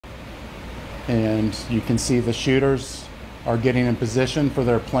And you can see the shooters are getting in position for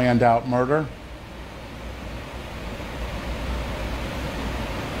their planned out murder.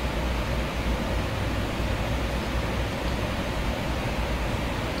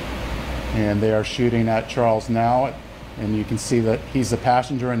 And they are shooting at Charles now, and you can see that he's the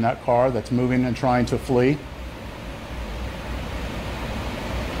passenger in that car that's moving and trying to flee.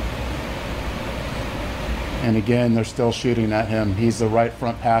 And again, they're still shooting at him. He's the right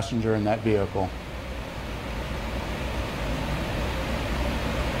front passenger in that vehicle.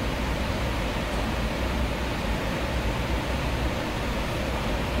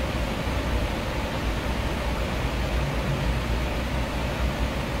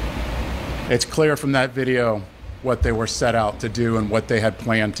 It's clear from that video what they were set out to do and what they had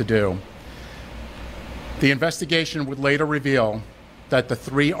planned to do. The investigation would later reveal that the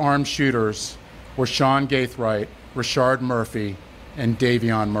 3 armed shooters were Sean Gaithright, Rashard Murphy, and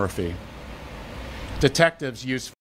Davion Murphy. Detectives used